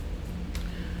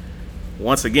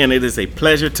Once again, it is a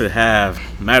pleasure to have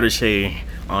Maduche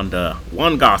on the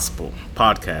One Gospel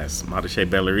podcast. Maduche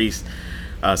Belleris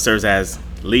serves as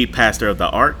lead pastor of the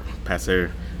Ark.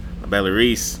 Pastor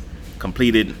Belleris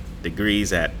completed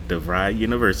degrees at DeVry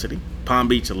University, Palm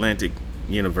Beach Atlantic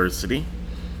University,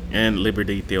 and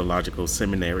Liberty Theological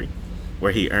Seminary,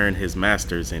 where he earned his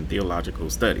master's in theological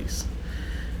studies.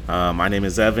 My name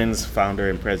is Evans,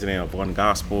 founder and president of One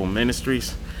Gospel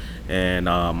Ministries, and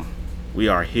we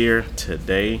are here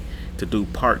today to do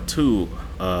part 2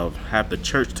 of Have the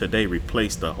Church Today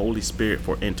Replace the Holy Spirit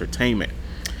for Entertainment.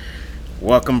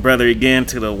 Welcome, brother, again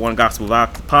to the One Gospel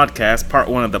podcast, part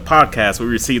 1 of the podcast. We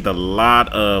received a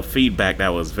lot of feedback that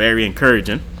was very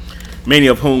encouraging. Many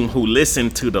of whom who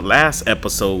listened to the last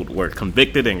episode were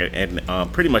convicted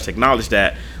and pretty much acknowledged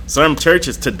that some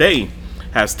churches today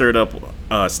have stirred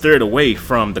away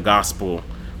from the gospel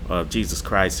of Jesus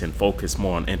Christ and focused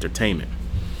more on entertainment.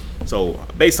 So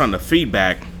based on the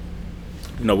feedback,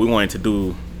 we wanted to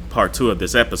do part 2 of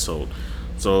this episode.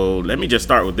 So let me just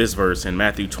start with this verse in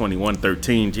Matthew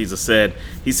 21:13. Jesus said,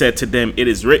 he said to them, "It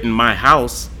is written, my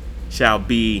house shall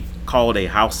be called a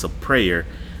house of prayer,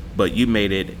 but you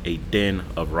made it a den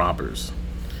of robbers."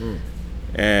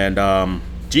 And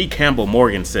G. Campbell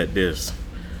Morgan said this.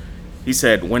 He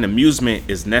said, "When amusement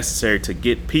is necessary to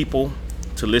get people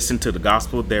to listen to the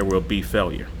gospel, there will be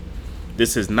failure.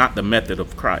 This is not the method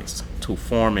of Christ, to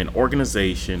form an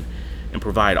organization and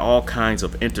provide all kinds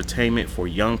of entertainment for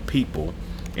young people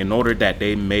in order that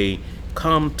they may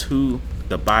come to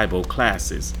the Bible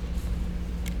classes,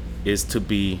 is to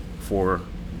be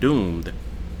foredoomed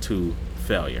to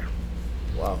failure."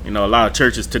 Wow. A lot of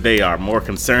churches today are more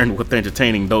concerned with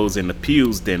entertaining those in the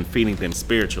pews than feeding them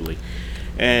spiritually.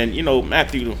 And,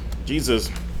 Matthew,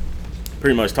 Jesus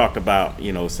pretty much talked about,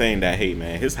 saying that, hey,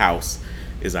 man, his house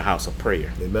is a house of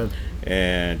prayer. Amen.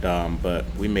 And, but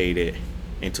we made it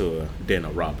into a den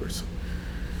of robbers.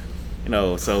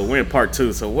 So we're in part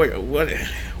 2. So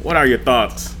what are your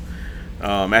thoughts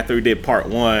after we did part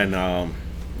 1? I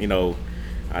know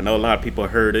a lot of people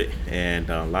heard it, and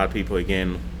a lot of people,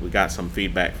 again, we got some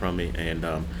feedback from it, and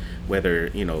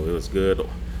whether it was good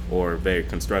or very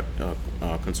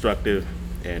constructive,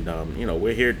 and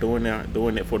we're here doing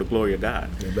it for the glory of God.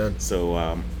 Amen.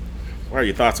 So what are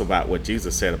your thoughts about what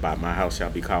Jesus said about my house shall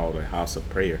be called a house of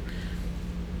prayer?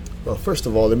 Well, first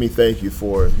of all, let me thank you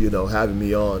for having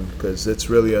me on, because it's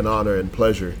really an honor and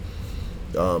pleasure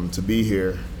to be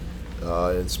here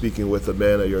and speaking with a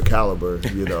man of your caliber.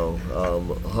 A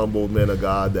humble man of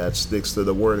God that sticks to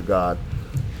the Word of God.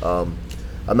 I'm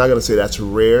not going to say that's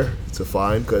rare to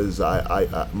find, because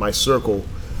I my circle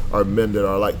are men that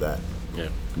are like that. Yeah.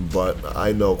 But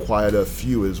I know quite a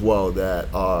few as well that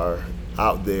are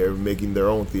out there making their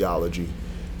own theology.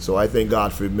 So I thank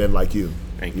God for men like you.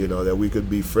 Thank you. That we could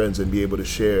be friends and be able to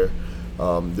share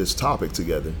this topic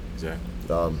together. Exactly.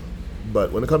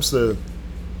 But when it comes to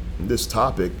this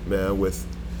topic, man, with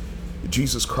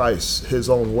Jesus Christ, his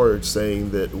own words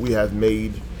saying that we have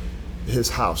made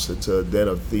his house into a den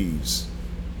of thieves,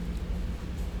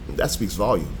 that speaks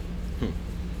volume.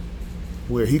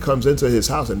 Where he comes into his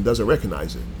house and doesn't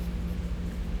recognize it.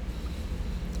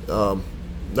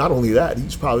 Not only that,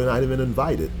 he's probably not even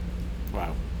invited.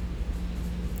 Wow.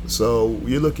 So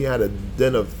you're looking at a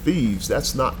den of thieves.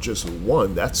 That's not just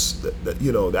one. That's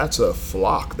a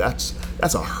flock. That's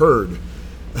a herd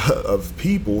of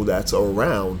people that's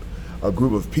around, a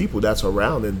group of people that's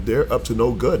around, and they're up to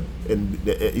no good. And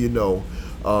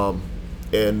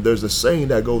and there's a saying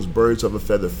that goes, "Birds of a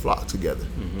feather flock together."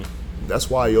 Mm-hmm. That's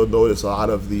why you'll notice a lot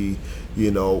of the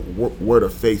word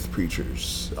of faith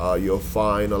preachers. You'll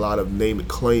find a lot of name it,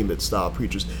 claim it style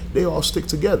preachers. They all stick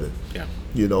together. Yeah.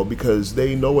 Because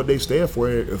they know what they stand for,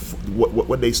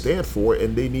 what they stand for,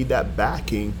 and they need that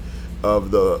backing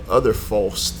of the other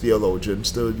false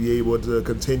theologians to be able to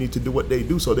continue to do what they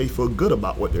do, so they feel good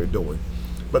about what they're doing.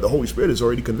 But the Holy Spirit is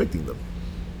already convicting them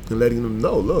and letting them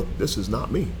know, look, this is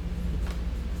not me.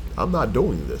 I'm not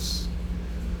doing this.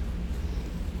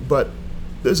 But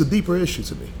there's a deeper issue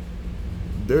to me.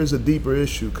 There's a deeper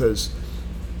issue, because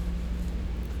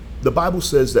the Bible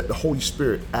says that the Holy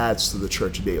Spirit adds to the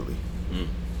church daily.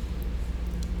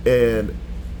 And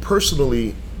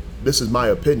personally, this is my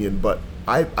opinion, but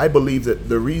I believe that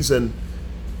the reason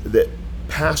that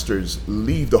pastors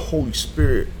leave the Holy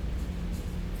Spirit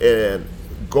and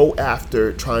go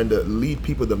after trying to lead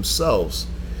people themselves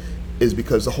is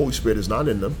because the Holy Spirit is not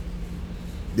in them.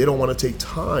 They don't want to take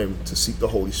time to seek the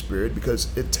Holy Spirit, because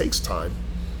it takes time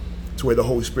to where the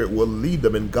Holy Spirit will lead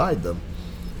them and guide them.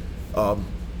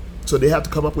 So they have to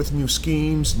come up with new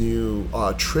schemes, new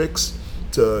tricks,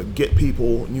 to get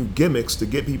people, new gimmicks to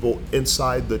get people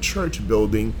inside the church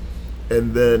building.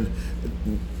 And then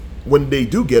when they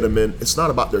do get them in, it's not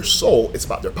about their soul, it's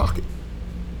about their pocket.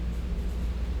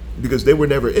 Because they were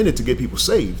never in it to get people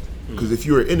saved. Because if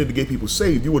you were in it to get people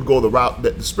saved, you would go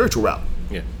the spiritual route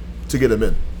to get them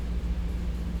in.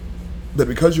 But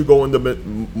because you're going the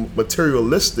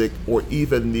materialistic or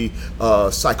even the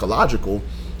psychological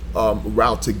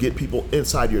route to get people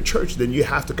inside your church, then you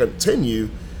have to continue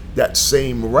that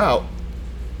same route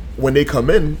when they come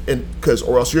in,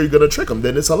 or else you're going to trick them.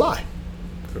 Then it's a lie.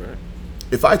 Correct.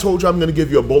 If I told you I'm going to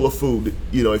give you a bowl of food,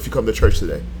 if you come to church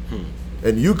today,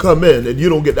 and you come in and you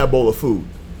don't get that bowl of food,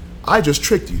 I just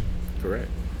tricked you. Correct.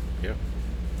 Yeah.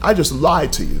 I just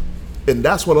lied to you. And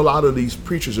that's what a lot of these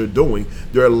preachers are doing.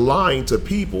 They're lying to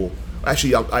people.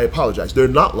 Actually, I apologize. They're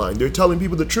not lying. They're telling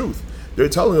people the truth. They're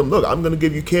telling them, look, I'm going to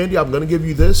give you candy. I'm going to give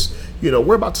you this.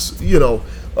 We're about to,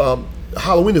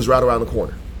 Halloween is right around the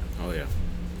corner. Oh, yeah.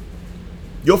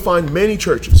 You'll find many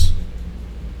churches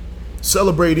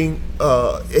celebrating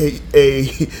a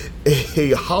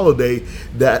holiday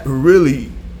that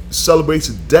really celebrates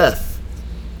death.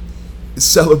 It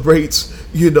celebrates,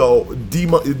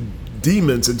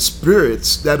 demons and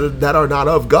spirits that are not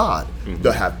of God.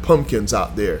 They'll have pumpkins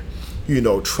out there,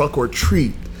 trunk or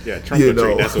treat. Yeah, trunk or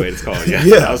treat, that's what it's called. Yeah,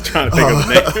 yeah. I was trying to think of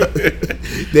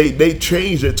the name. They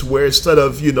changed it to where instead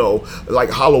of, like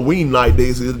Halloween night,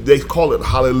 they call it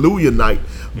Hallelujah night,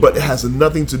 but it has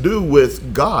nothing to do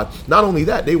with God. Not only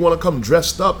that, they want to come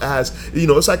dressed up as,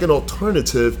 it's like an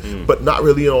alternative, but not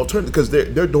really an alternative, because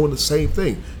they're doing the same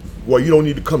thing. Well, you don't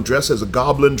need to come dressed as a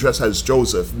goblin, dressed as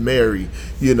Joseph, Mary,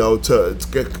 to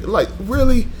get, like,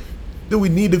 really? Do we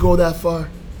need to go that far?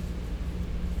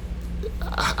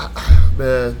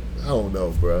 Man, I don't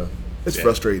know, bro. It's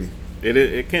frustrating.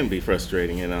 It can be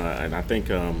frustrating, and I think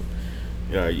you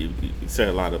said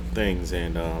a lot of things,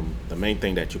 and the main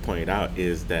thing that you pointed out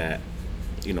is that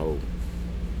we've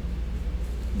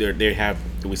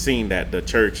seen that the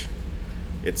church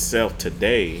itself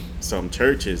today, some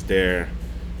churches there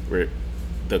where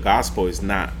the gospel is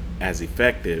not as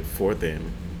effective for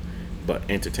them, but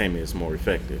entertainment is more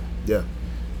effective. Yeah.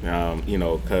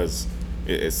 Because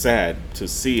it's sad to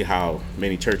see how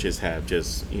many churches have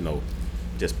just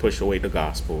push away the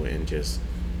gospel and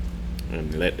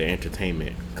let the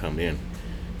entertainment come in.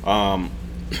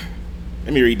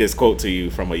 Let me read this quote to you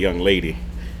from a young lady.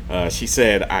 She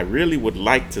said, "I really would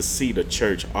like to see the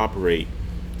church operate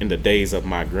in the days of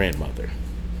my grandmother.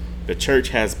 The church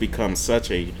has become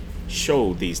such a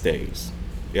show these days.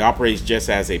 It operates just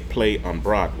as a play on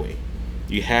Broadway.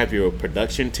 You have your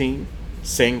production team,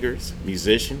 singers,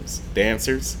 musicians,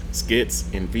 dancers, skits,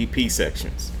 and VP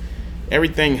sections.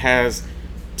 Everything has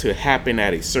to happen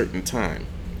at a certain time.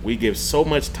 We give so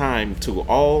much time to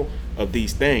all of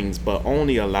these things, but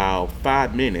only allow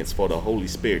 5 minutes for the Holy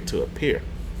Spirit to appear.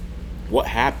 What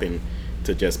happened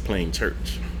to just plain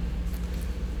church?"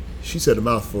 She said a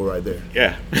mouthful right there.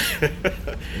 Yeah.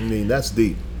 I mean, that's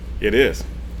deep. It is.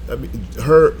 I mean,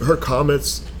 her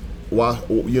comments while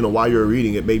you're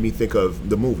reading it made me think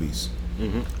of the movies.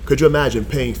 Could you imagine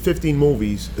paying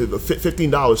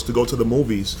 $15 to go to the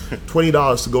movies,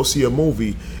 $20 to go see a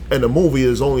movie, and the movie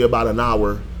is only about an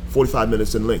hour, 45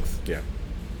 minutes in length? Yeah.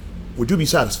 Would you be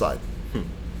satisfied?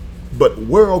 But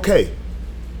we're okay.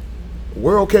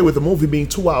 We're okay with the movie being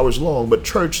 2 hours long, but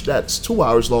church that's 2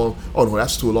 hours long, oh no,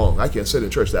 that's too long. I can't sit in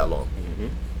church that long.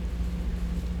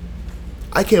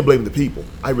 I can't blame the people.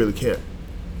 I really can't.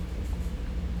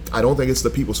 I don't think it's the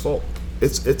people's fault.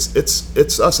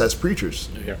 It's us as preachers.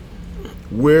 Yeah.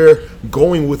 We're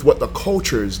going with what the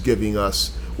culture is giving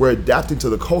us. We're adapting to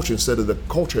the culture instead of the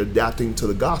culture adapting to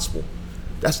the gospel.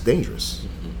 That's dangerous.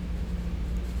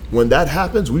 When that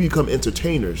happens, we become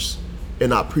entertainers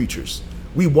and not preachers.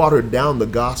 We water down the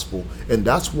gospel, and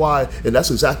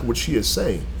that's exactly what she is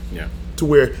saying. Yeah. To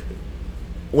where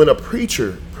when a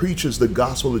preacher preaches the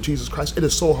gospel of Jesus Christ, it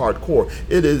is so hardcore.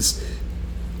 It is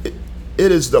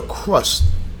the crust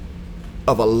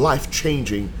of a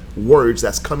life-changing words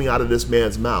that's coming out of this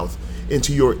man's mouth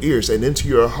into your ears and into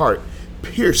your heart,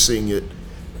 piercing it.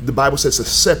 The Bible says to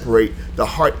separate the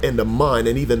heart and the mind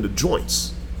and even the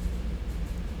joints.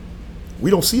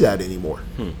 We don't see that anymore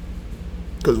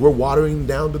because we're watering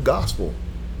down the gospel.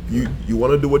 You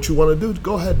want to do what you want to do,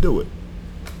 go ahead, do it.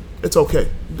 It's okay.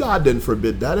 God didn't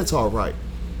forbid that. It's all right.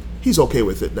 He's okay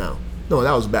with it now. No,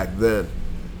 that was back then.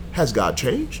 Has God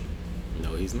changed?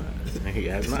 No, he's not. He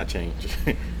has not changed.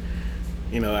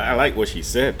 I like what she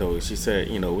said, though. She said,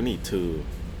 we need to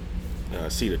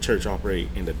see the church operate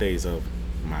in the days of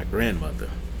my grandmother.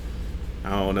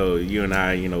 I don't know, you and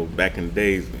I, back in the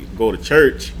days, go to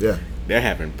church. Yeah. They're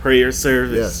having prayer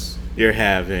service. Yes. They're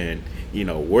having,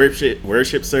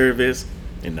 worship service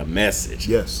and the message.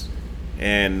 Yes.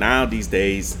 And now these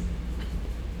days,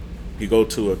 you go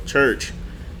to a church,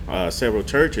 several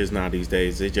churches now these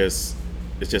days, it's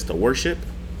just a worship.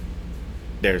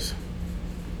 There's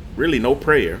really no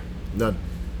prayer. None.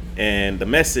 And the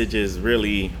message is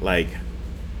really like,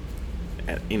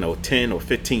 10 or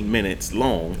 15 minutes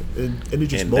long. And it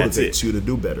just And that's motivates it. you to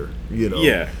do better,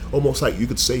 Yeah. Almost like you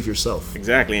could save yourself.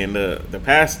 Exactly. And the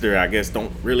pastor, I guess,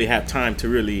 don't really have time to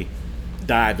really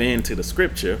dive into the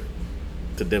scripture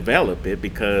to develop it,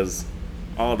 because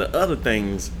all the other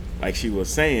things, like she was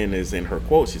saying, is in her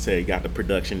quote. She said you got the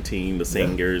production team, the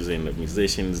singers, and the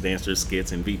musicians, dancers,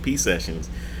 skits, and VP sessions.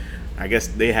 I guess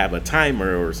they have a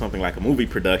timer or something like a movie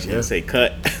production and say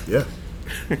cut. Yeah.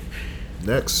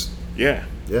 Next. Yeah.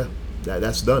 Yeah.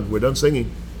 That's done. We're done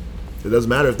singing. It doesn't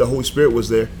matter if the Holy Spirit was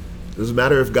there. It doesn't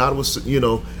matter if God was,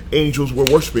 angels were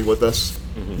worshiping with us.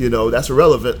 That's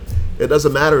irrelevant. It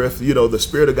doesn't matter if, the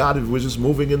Spirit of God was just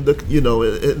moving in the,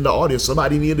 in the audience.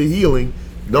 Somebody needed healing.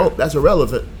 No, that's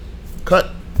irrelevant. Cut.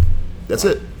 That's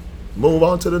it. Move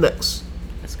on to the next.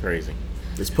 That's crazy.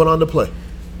 It's put on the play.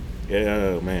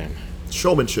 Yeah, man.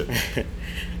 Showmanship.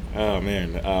 Oh,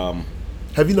 man.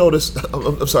 Have you noticed?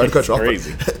 I'm sorry to cut you off.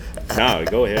 Crazy. No,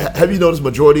 go ahead. Have you noticed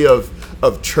majority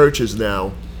of churches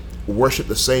now worship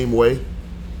the same way?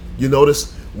 You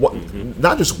notice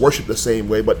not just worship the same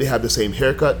way, but they have the same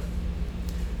haircut.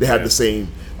 They have the same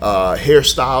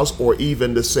hairstyles, or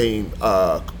even the same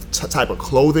type of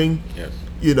clothing. Yes.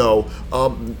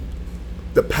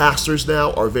 The pastors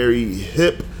now are very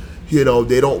hip. They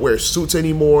don't wear suits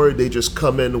anymore. They just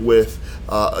come in with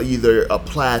either a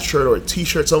plaid shirt or a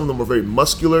t-shirt. Some of them are very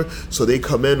muscular, so they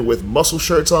come in with muscle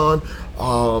shirts on.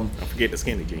 Don't forget the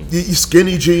skinny jeans.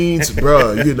 Skinny jeans,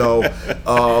 bruh.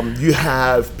 You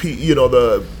have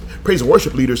the praise and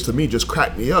worship leaders. To me, just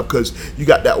crack me up, because you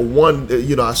got that one.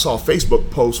 I saw a Facebook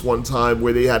post one time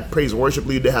where they had praise and worship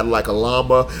leader. They had like a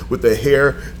llama with the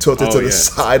hair tilted to the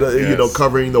side,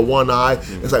 covering the one eye.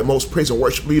 It's like most praise and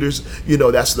worship leaders.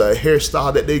 That's the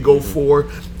hairstyle that they go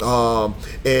for.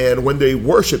 And when they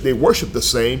worship the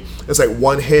same. It's like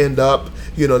one hand up.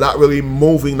 Not really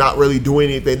moving, not really doing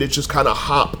anything. They just kind of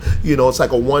hop. It's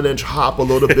like a 1-inch hop a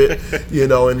little bit.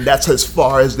 And that's as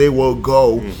far as they will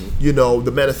go.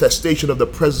 The manifestation of the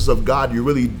presence of God, you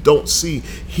really don't see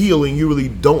healing. You really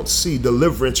don't see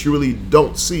deliverance. You really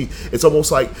don't see. It's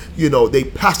almost like, they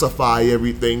pacify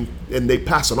everything and they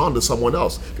pass it on to someone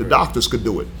else. The doctors could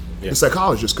do it. The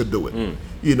psychologists could do it.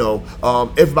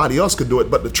 Everybody else could do it.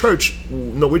 But the church,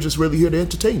 no, we're just really here to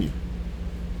entertain you.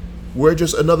 We're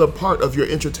just another part of your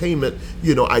entertainment,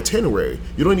 itinerary.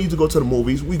 You don't need to go to the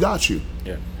movies. We got you.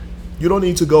 Yeah. You don't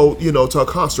need to go, to a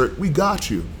concert. We got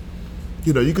you.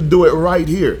 You can do it right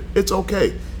here. It's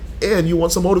okay. And you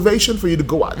want some motivation for you to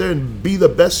go out there and be the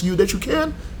best you that you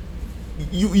can?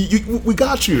 We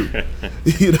got you.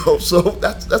 So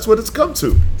that's what it's come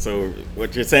to. So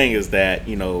what you're saying is that,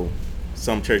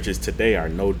 some churches today are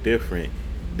no different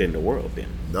than the world then.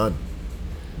 None.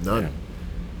 Yeah.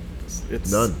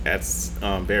 It's None. That's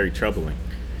very troubling.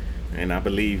 And I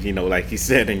believe, like you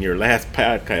said in your last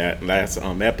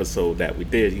podcast, episode that we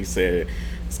did, you said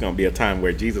it's going to be a time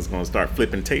where Jesus is going to start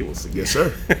flipping tables again. Yes,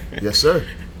 sir. Yes, sir.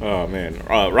 Oh, man.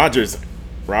 Rogers,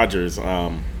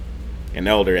 an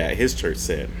elder at his church,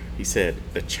 he said,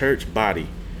 the church body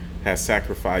has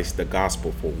sacrificed the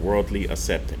gospel for worldly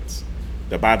acceptance.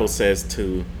 The Bible says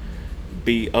to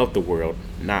be of the world,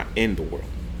 not in the world.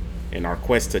 In our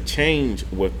quest to change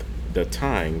with the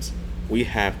times, we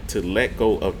have to let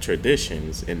go of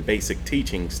traditions and basic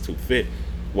teachings to fit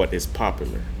what is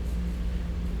popular.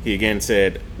 He again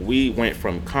said, we went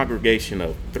from congregation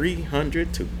of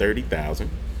 300 to 30,000.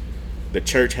 The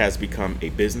church has become a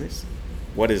business.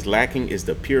 What is lacking is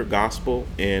the pure gospel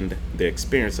and the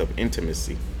experience of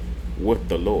intimacy with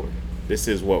the Lord. This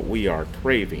is what we are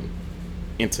craving,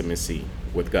 intimacy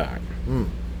with God.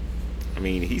 I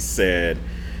mean, he said,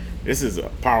 this is a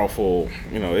powerful,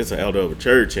 it's an elder of a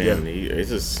church, and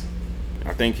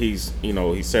I think he's,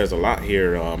 he says a lot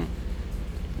here,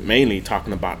 mainly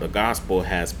talking about the gospel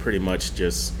has pretty much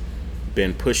just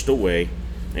been pushed away,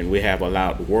 and we have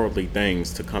allowed worldly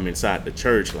things to come inside the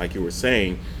church. Like you were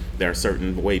saying, there are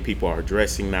certain way people are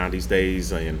dressing now these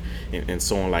days, and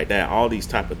so on like that. All these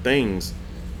type of things,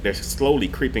 they're slowly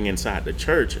creeping inside the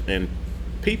church, and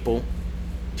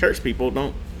church people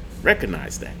don't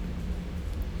recognize that.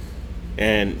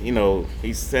 And,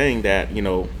 he's saying that,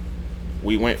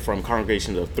 we went from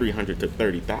congregations of 300 to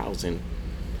 30,000.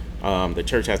 The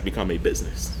church has become a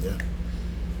business. Yeah.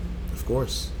 Of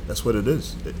course. That's what it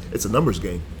is. It's a numbers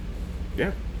game.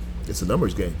 Yeah. It's a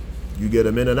numbers game. You get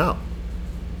them in and out.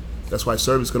 That's why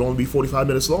service can only be 45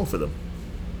 minutes long for them.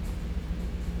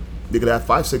 They could have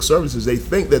 5, 6 services. They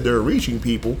think that they're reaching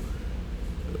people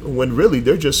when really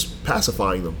they're just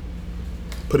pacifying them,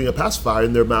 putting a pacifier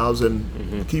in their mouths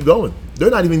and keep going.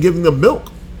 They're not even giving them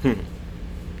milk. They're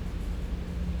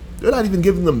not even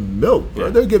giving them milk. Bro.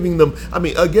 Yeah. They're giving them, I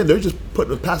mean, again, they're just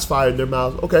putting a pacifier in their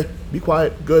mouths. Okay, be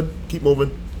quiet, good, keep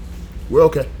moving. We're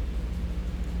okay.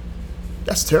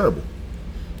 That's terrible.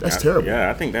 That's terrible.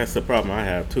 Yeah, I think that's the problem I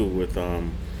have too with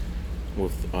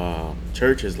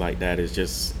churches like that. Is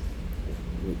just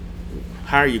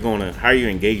how are you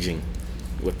engaging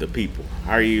with the people?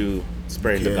 How are you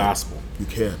spreading the gospel? You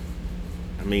can't.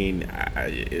 I mean,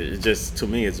 it just, to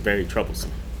me, it's very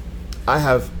troublesome. I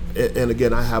have, and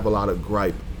again, I have a lot of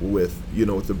gripe with,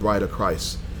 with the Bride of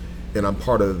Christ, and I'm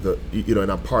part of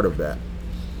and I'm part of that.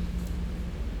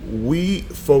 We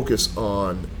focus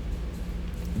on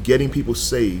getting people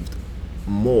saved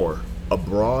more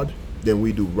abroad than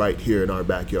we do right here in our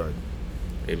backyard.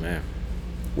 Amen.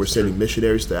 We're sending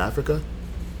missionaries to Africa,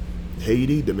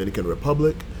 Haiti, Dominican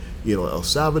Republic, El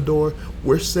Salvador.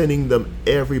 We're sending them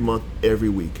every month, every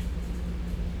week.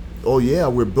 Oh yeah,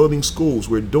 we're building schools.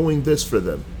 We're doing this for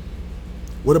them.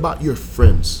 What about your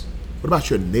friends? What about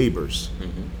your neighbors?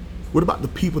 What about the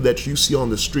people that you see on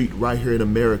the street right here in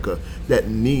America that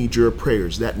need your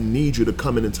prayers, that need you to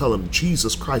come in and tell them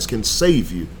Jesus Christ can save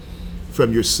you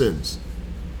from your sins?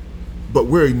 But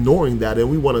we're ignoring that, and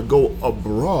we want to go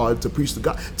abroad to preach the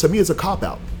gospel. To me, it's a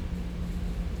cop-out.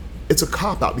 It's a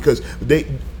cop-out because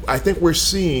I think we're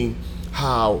seeing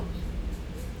how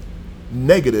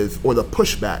negative or the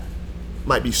pushback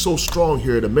might be so strong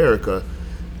here in America,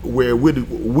 where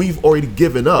we've already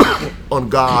given up on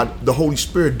God, the Holy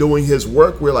Spirit doing his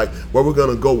work. We're like, well, we're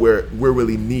going to go where we're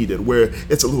really needed, where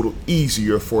it's a little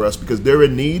easier for us because they're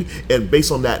in need. And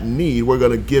based on that need, we're going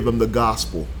to give them the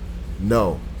gospel.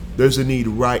 No, there's a need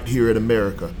right here in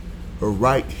America, or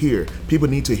right here. People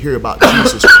need to hear about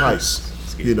Jesus Christ.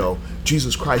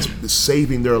 Jesus Christ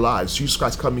saving their lives, Jesus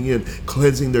Christ coming in,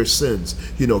 cleansing their sins,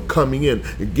 coming in,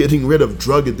 getting rid of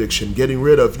drug addiction, getting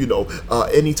rid of,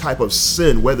 any type of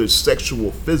sin, whether it's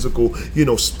sexual, physical,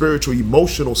 spiritual,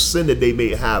 emotional sin that they may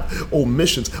have,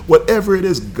 omissions, whatever it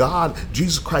is.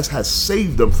 Jesus Christ has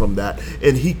saved them from that,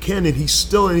 and he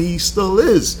still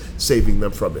is saving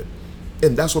them from it.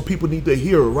 And that's what people need to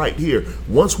hear right here.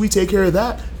 Once we take care of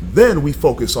that, then we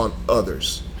focus on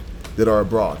others that are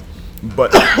abroad.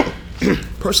 But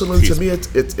personally, to me,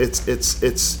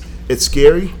 it's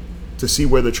scary to see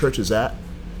where the church is at.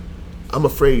 I'm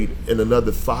afraid in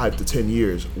another 5 to 10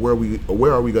 years, where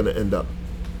are we going to end up?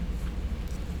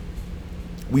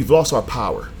 We've lost our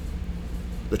power.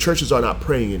 The churches are not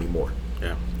praying anymore.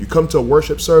 Yeah. You come to a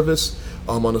worship service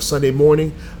on a Sunday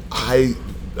morning. I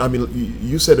mean,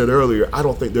 you said it earlier. I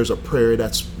don't think there's a prayer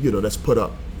that's put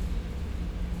up.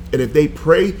 And if they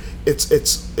pray, it's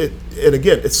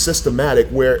systematic,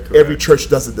 where Correct. Every church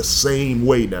does it the same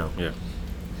way now. Yeah.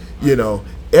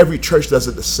 Every church does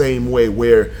it the same way,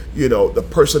 where, the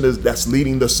person that's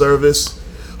leading the service,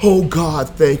 oh God,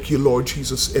 thank you, Lord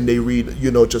Jesus. And they read,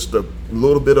 just a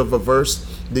little bit of a verse.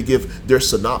 They give their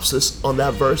synopsis on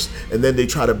that verse, and then they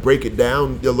try to break it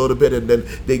down a little bit, and then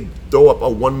they throw up a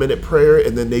 1-minute prayer,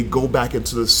 and then they go back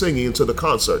into the singing, into the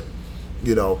concert.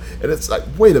 And it's like,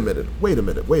 wait a minute.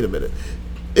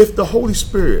 If the Holy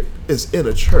Spirit is in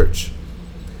a church,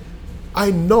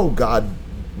 I know God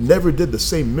never did the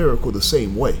same miracle the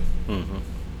same way. Mm-hmm.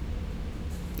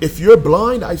 If you're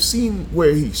blind, I've seen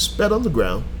where he spat on the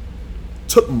ground,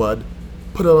 took mud,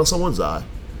 put it on someone's eye.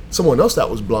 Someone else that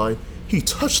was blind, he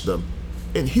touched them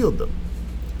and healed them.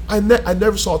 I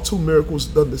never saw 2 miracles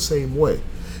done the same way.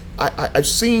 I've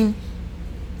seen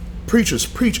preachers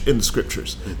preach in the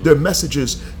scriptures. Mm-hmm. Their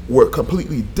messages were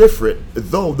completely different,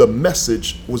 though the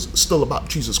message was still about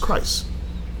Jesus Christ.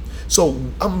 So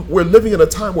we're living in a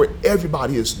time where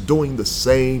everybody is doing the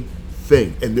same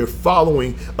thing, and they're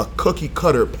following a cookie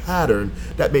cutter pattern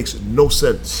that makes no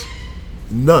sense.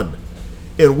 None.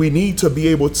 And we need to be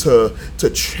able to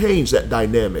change that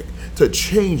dynamic, to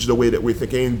change the way that we're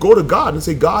thinking, and go to God and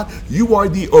say, God, you are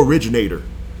the originator.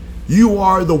 You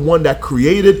are the one that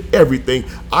created everything.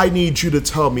 I need you to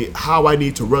tell me how I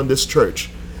need to run this church.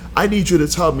 I need you to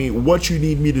tell me what you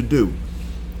need me to do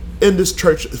in this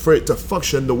church for it to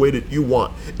function the way that you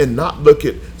want, and not look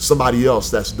at somebody else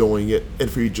that's doing it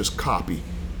and for you to just copy.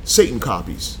 Satan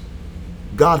copies.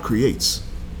 God creates.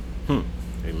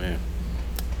 Amen.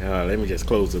 Let me just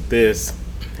close with this,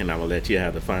 and I will let you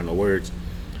have the final words.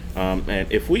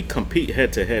 And if we compete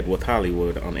head to head with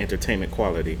Hollywood on entertainment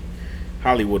quality,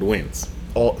 Hollywood wins.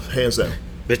 All hands down.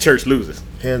 the church loses.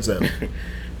 Hands down.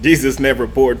 Jesus never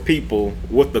bored people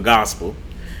with the gospel,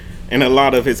 and a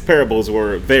lot of his parables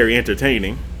were very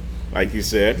entertaining, like you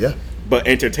said. Yeah. But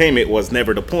entertainment was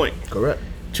never the point. Correct.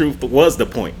 Truth was the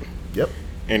point. Yep.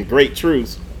 And great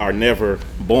truths are never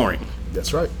boring.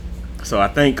 That's right. So I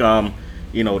think,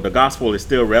 the gospel is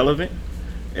still relevant,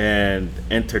 and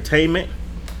entertainment,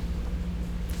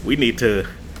 we need to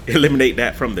eliminate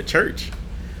that from the church.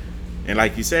 And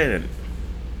like you said,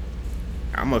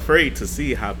 I'm afraid to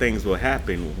see how things will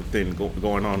happen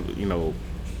going on,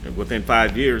 within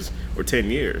 5 years or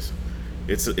 10 years.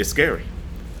 It's scary.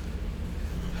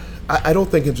 I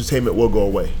don't think entertainment will go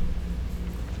away.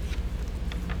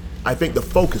 I think the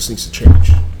focus needs to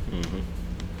change.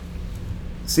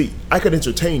 See, I could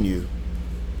entertain you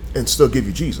and still give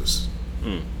you Jesus.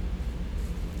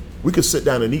 We could sit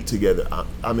down and eat together.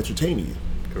 I'm entertaining you.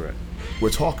 Correct. We're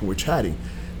talking, we're chatting.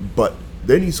 But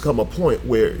there needs to come a point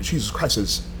where Jesus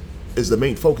Christ is the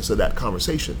main focus of that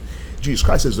conversation. Jesus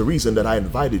Christ is the reason that I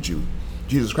invited you.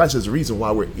 Jesus Christ is the reason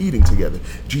why we're eating together.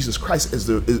 Jesus Christ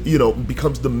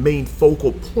becomes the main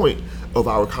focal point of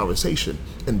our conversation.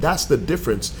 And that's the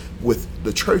difference with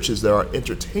the churches that are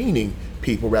entertaining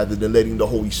people rather than letting the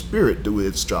Holy Spirit do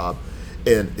its job.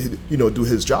 And, do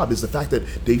his job is the fact that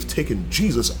they've taken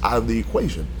Jesus out of the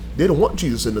equation. They don't want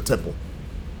Jesus in the temple.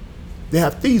 They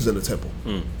have thieves in the temple.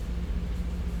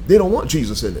 They don't want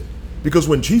Jesus in it. Because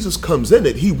when Jesus comes in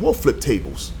it, he will flip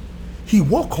tables. He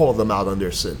will call them out on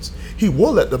their sins. He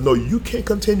will let them know you can't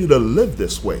continue to live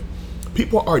this way.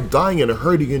 People are dying and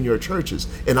hurting in your churches,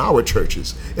 in our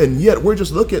churches. And yet we're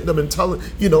just looking at them and tell them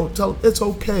it's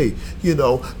okay.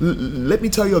 Let me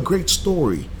tell you a great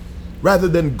story. Rather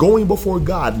than going before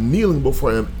God, kneeling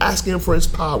before him, asking him for his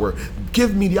power,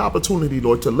 give me the opportunity,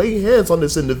 Lord, to lay hands on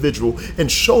this individual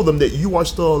and show them that you are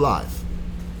still alive.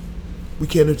 We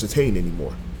can't entertain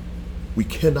anymore. We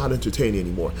cannot entertain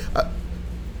anymore.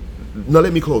 Now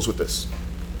let me close with this.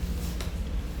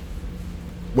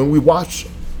 When we watch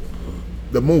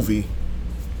the movie,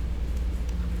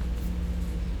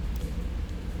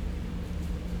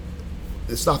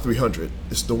 it's not 300.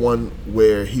 It's the one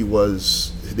where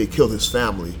they killed his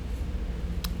family.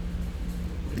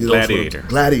 Gladiator.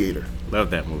 Gladiator. Love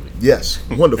that movie. Yes,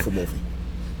 wonderful movie.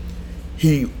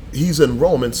 He's in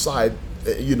Rome inside,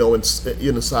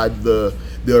 inside the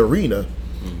arena.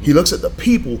 He looks at the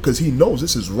people because he knows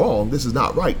this is wrong, this is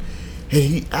not right. And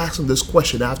he asks them this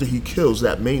question after he kills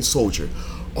that main soldier.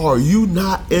 Are you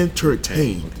not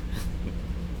entertained?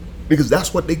 Because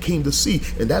that's what they came to see.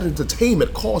 And that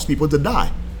entertainment caused people to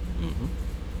die.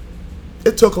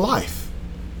 It took life.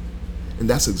 And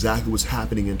that's exactly what's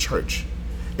happening in church.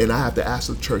 And I have to ask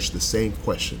the church the same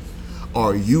question.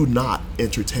 Are you not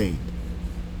entertained?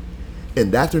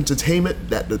 And that entertainment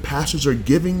that the pastors are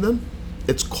giving them,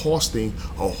 it's costing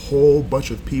a whole bunch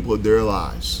of people their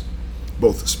lives,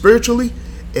 both spiritually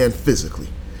and physically,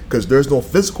 because there's no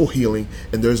physical healing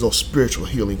and there's no spiritual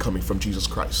healing coming from Jesus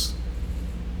Christ.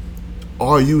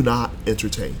 Are you not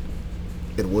entertained?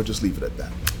 And we'll just leave it at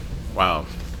that. Wow.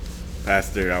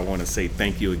 Pastor, I want to say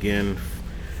thank you again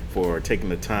for taking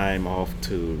the time off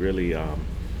to really,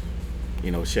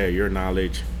 share your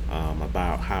knowledge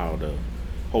about how the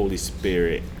Holy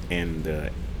Spirit and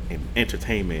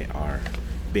entertainment are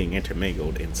being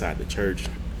intermingled inside the church.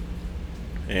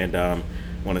 And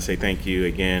want to say thank you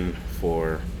again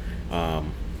for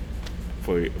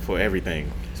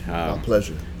everything. My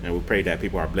pleasure. And we pray that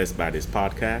people are blessed by this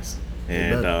podcast.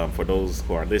 And for those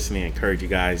who are listening, I encourage you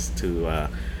guys to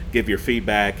give your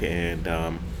feedback. And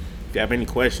if you have any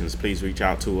questions, please reach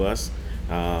out to us.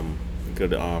 You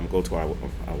could go to our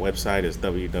website. It's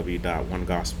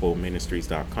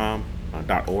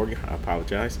www.onegospelministries.com.org. I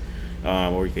apologize.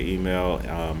 Or you can email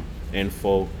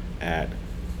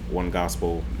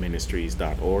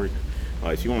info@onegospelministries.org.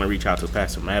 If you want to reach out to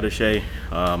Pastor Mattachey,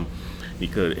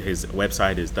 his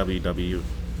website is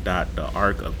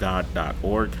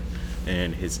www.thearkofgod.org,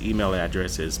 and his email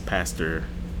address is Pastor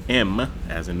M,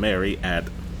 as in Mary, at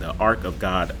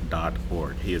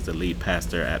thearkofgod.org. He is the lead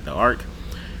pastor at the Ark.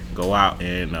 Go out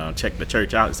and check the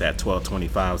church out. It's at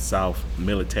 1225 South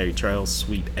Military Trail,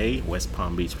 Suite A, West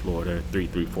Palm Beach, Florida,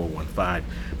 33415.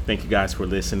 Thank you guys for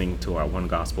listening to our One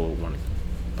Gospel, One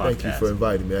podcast. Thank you for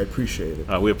inviting me. I appreciate it.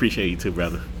 We appreciate you too,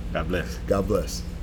 brother. God bless. God bless.